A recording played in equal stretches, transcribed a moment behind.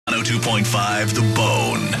102.5 The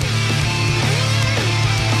Bone.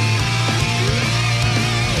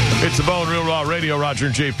 It's the Bone Real Raw Radio. Roger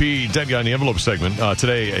and JP, Dead Guy in the Envelope segment.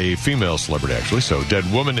 Today, a female celebrity, actually. So, dead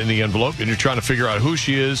woman in the envelope. And you're trying to figure out who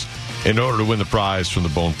she is in order to win the prize from the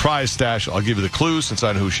Bone Prize Stash. I'll give you the clues since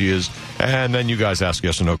I know who she is. And then you guys ask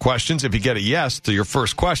yes or no questions. If you get a yes to your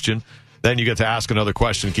first question, then you get to ask another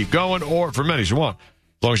question and keep going, or for many as you want,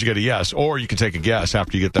 as long as you get a yes. Or you can take a guess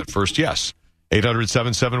after you get that first yes.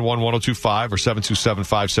 800-771-1025 or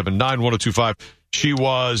 727-579-1025. She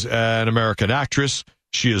was an American actress.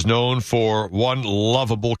 She is known for one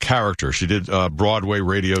lovable character. She did Broadway,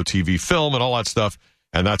 radio, TV, film, and all that stuff,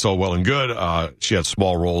 and that's all well and good. She had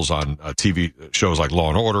small roles on TV shows like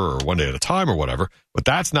Law & Order or One Day at a Time or whatever, but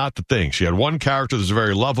that's not the thing. She had one character that was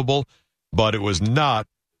very lovable, but it was not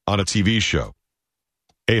on a TV show.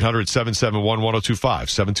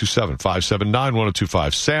 800-771-1025,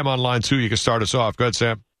 727-579-1025. Sam on line 2, you can start us off. Go ahead,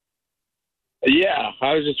 Sam. Yeah,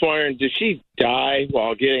 I was just wondering, did she die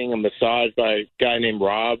while getting a massage by a guy named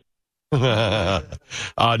Rob?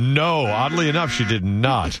 No, oddly enough, she did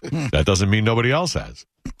not. That doesn't mean nobody else has.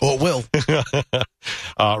 Or will.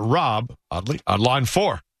 Rob, oddly, on line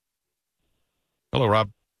 4. Hello,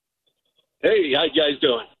 Rob. Hey, how you guys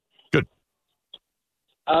doing? Good.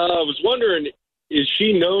 I was wondering, is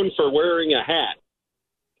she known for wearing a hat?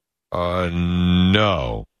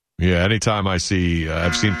 No. Yeah, anytime I've seen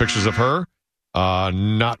pictures of her,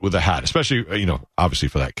 not with a hat, especially, obviously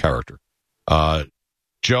for that character.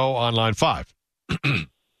 Joe on line 5.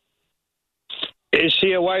 Is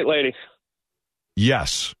she a white lady?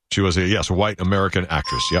 Yes, she was a white American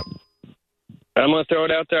actress. Yep. I'm going to throw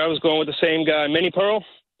it out there. I was going with the same guy. Minnie Pearl?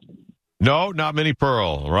 No, not Minnie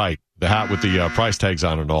Pearl. Right. The hat with the price tags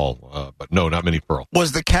on it and all. But no, not Minnie Pearl.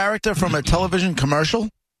 Was the character from a television commercial?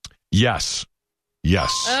 Yes.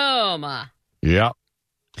 Oh, my. Yeah.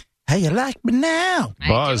 Hey, you like me now?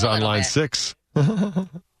 Buzz on line 6. Hello,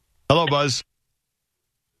 Buzz.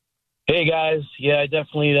 Hey, guys. Yeah, I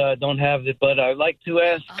definitely don't have it, but I'd like to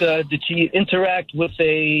ask, did she interact with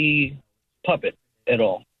a puppet at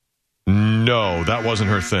all? No, that wasn't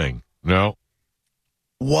her thing. No.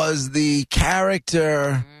 Was the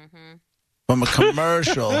character from a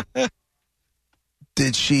commercial,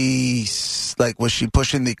 was she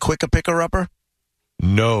pushing the quicker picker-upper?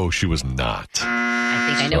 No, she was not. I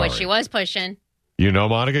think I know what she was pushing. You know,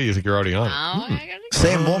 Monica? You think you're already on it?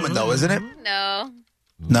 Same woman, though, isn't it? No.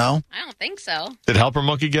 No? I don't think so. Did Helper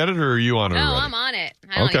Monkey get it, or are you on it No, already? I'm on it.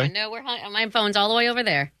 I don't even know where my phone's all the way over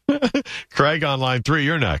there. Craig on line 3,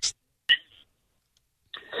 you're next.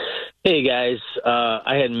 Hey, guys.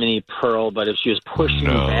 I had Minnie Pearl, but if she was pushing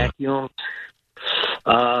the vacuum,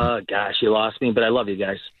 gosh, you lost me, but I love you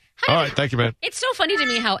guys. All right, thank you, man. It's so funny to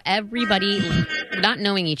me how everybody, not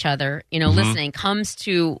knowing each other, listening, comes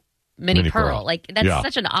to Minnie Pearl. Like, that's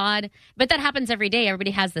such an odd, but that happens every day.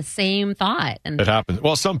 Everybody has the same thought. And it happens.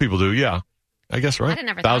 Well, some people do, yeah. I guess, right?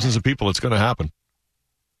 Thousands of people, it's going to happen.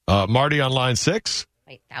 Marty on line 6.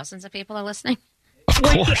 Wait, thousands of people are listening? Of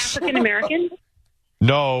course. Was she African American?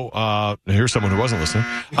 No, here's someone who wasn't listening.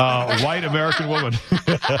 White American woman.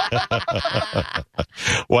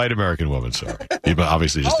 White American woman, sorry. You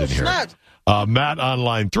obviously just didn't hear it. Matt on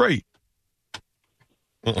line 3.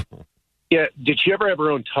 Yeah, did she ever have her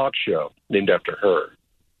own talk show named after her?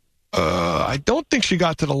 I don't think she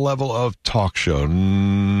got to the level of talk show.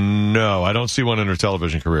 No, I don't see one in her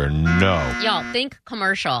television career. No. Y'all, think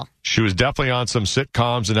commercial. She was definitely on some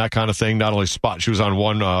sitcoms and that kind of thing. Not only Spot, she was on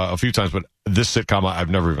one a few times, but this sitcom I've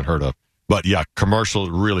never even heard of. But yeah, commercial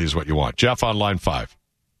really is what you want. Jeff on line 5.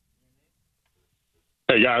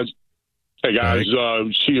 Hey, guys. She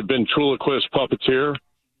had been Truliquist puppeteer?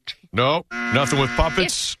 No, nothing with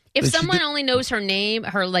puppets. If someone only knows her name,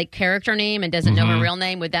 her character name, and doesn't know her real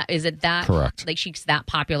name, is it that correct? Like she's that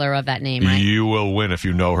popular of that name, right? You will win if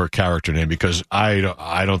you know her character name, because I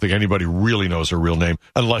don't think anybody really knows her real name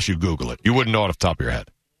unless you Google it. You wouldn't know it off the top of your head.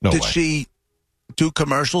 No way. Did she do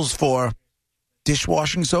commercials for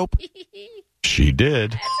dishwashing soap? She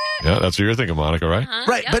did. Yeah, that's what you're thinking, Monica, right?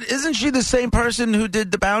 Right, but isn't she the same person who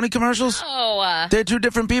did the Bounty commercials? Oh, they're two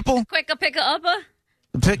different people. Quicker picker upper.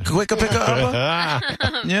 Quicker picker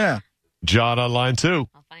upper. Yeah. John on line 2.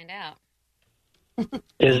 I'll find out.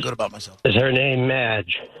 Good about myself. Is her name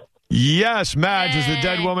Madge? Yes, Madge is the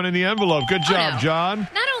dead woman in the envelope. Good job, John.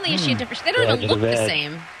 Not only is she different, they don't even look the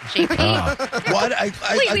same. JP. I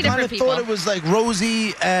kind of thought it was like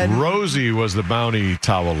Rosie and... Rosie was the bounty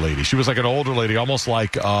towel lady. She was like an older lady, almost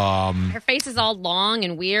like... Her face is all long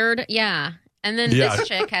and weird. Yeah. And then this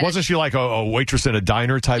chick had wasn't she like a waitress in a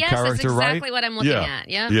diner type character, that's exactly what I'm looking at.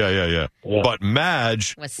 Yeah. But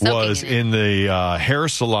Madge was in the hair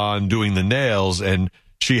salon doing the nails, and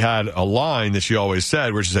she had a line that she always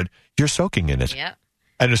said where she said, "You're soaking in it." Yep.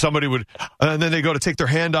 And if somebody would, and then they go to take their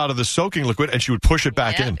hand out of the soaking liquid, and she would push it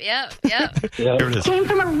back in. Yep. Here it is. Came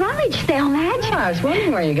from a rummage sale, Madge. Oh, I was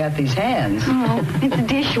wondering where you got these hands. Oh, it's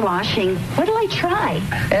dishwashing. What'll I try?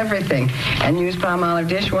 Everything. And use Palmolive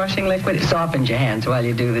dishwashing liquid. It softens your hands while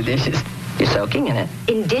you do the dishes. You're soaking in it.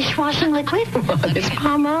 In dishwashing liquid? Well, it's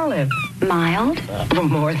Palmolive. Mild? Well,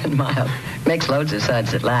 more than mild. Makes loads of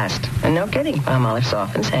suds that last. And no kidding, Palmolive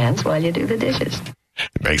softens hands while you do the dishes.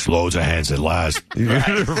 It makes loads of hands that last.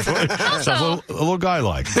 Sounds a little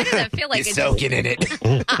guy-like. Why does it feel like You're soaking in it.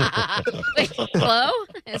 Wait, Flo?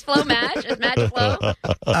 Is Flo Madge? Is Madge Flo?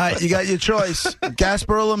 You got your choice.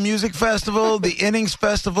 Gasparilla Music Festival, the Innings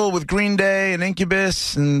Festival with Green Day and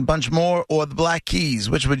Incubus and a bunch more, or the Black Keys.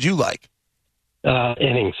 Which would you like?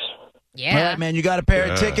 Innings. Yeah. All right, man, you got a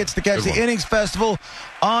pair of tickets to catch the Innings Festival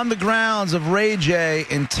on the grounds of Ray J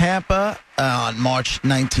in Tampa on March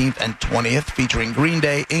 19th and 20th, featuring Green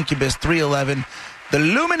Day, Incubus, 311, the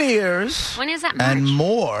Lumineers. When is that, March? And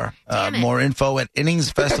more. More info at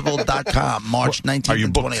inningsfestival.com, March 19th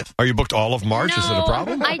and 20th. Are you booked all of March? Is it a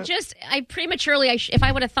problem? I prematurely, if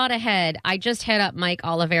I would have thought ahead, I just hit up Mike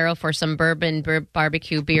Olivero for some bourbon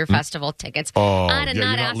barbecue beer festival tickets. Oh, I did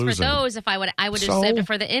not ask losing. for those. If I would have saved it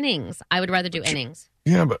for the Innings. I would rather do Innings.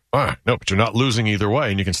 Yeah, but but you're not losing either way,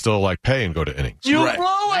 and you can still pay and go to Innings. You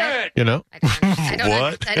blew it! You know?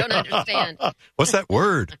 I don't understand. What's that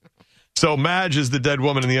word? So Madge is the dead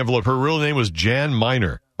woman in the envelope. Her real name was Jan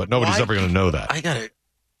Miner, but nobody's ever going to know that.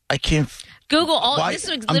 I can't. Google this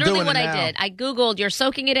is literally what I did. I Googled "you're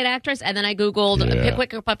soaking it" actress, and then I Googled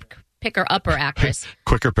picker upper actress.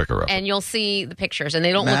 Quicker picker up. And you'll see the pictures, and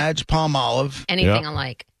they don't Madge look Palmolive. anything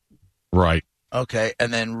alike. Right. Okay,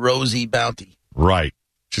 and then Rosie Bounty. Right.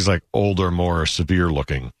 She's like older, more severe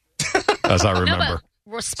looking, as I remember. No, but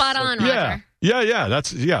we're spot on, Roger.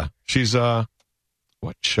 Yeah. She's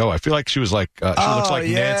what show? I feel like she was like she looks like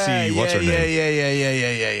Nancy. What's her name?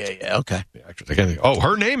 Yeah. Okay. The actress, I can't think. Oh,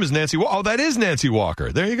 her name is Nancy. Oh, that is Nancy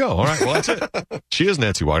Walker. There you go. All right. Well, that's it. She is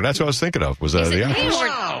Nancy Walker. That's what I was thinking of. Was the actress?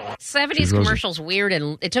 70s commercials weird,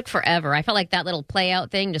 and it took forever. I felt like that little play out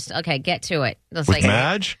thing. Just get to it. It was with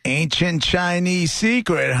Madge? Ancient Chinese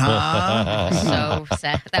secret, huh? So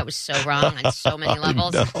sad. That was so wrong on so many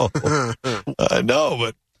levels. I know,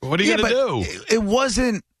 but what are you going to do? It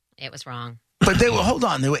wasn't. It was wrong. But they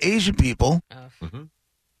were Asian people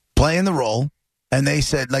playing the role, and they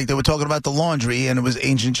said, they were talking about the laundry, and it was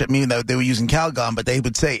ancient, meaning that they were using Calgon, but they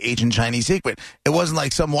would say ancient Chinese secret. It wasn't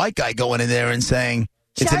like some white guy going in there and saying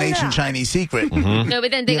it's an ancient Chinese secret. No,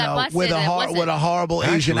 but then they got busted. With a horrible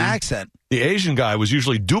Asian accent. The Asian guy was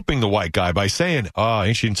usually duping the white guy by saying,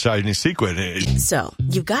 ancient Chinese secret. So,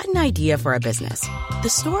 you've got an idea for a business. The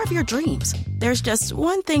store of your dreams. There's just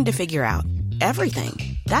one thing to figure out.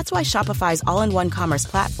 Everything. That's why Shopify's all-in-one commerce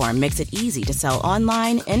platform makes it easy to sell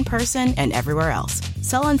online, in person, and everywhere else.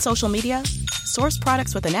 Sell on social media, source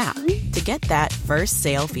products with an app to get that first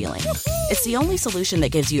sale feeling. It's the only solution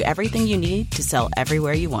that gives you everything you need to sell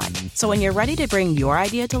everywhere you want. So when you're ready to bring your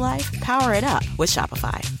idea to life, power it up with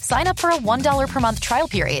Shopify. Sign up for a $1 per month trial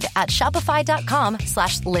period at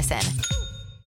shopify.com/listen.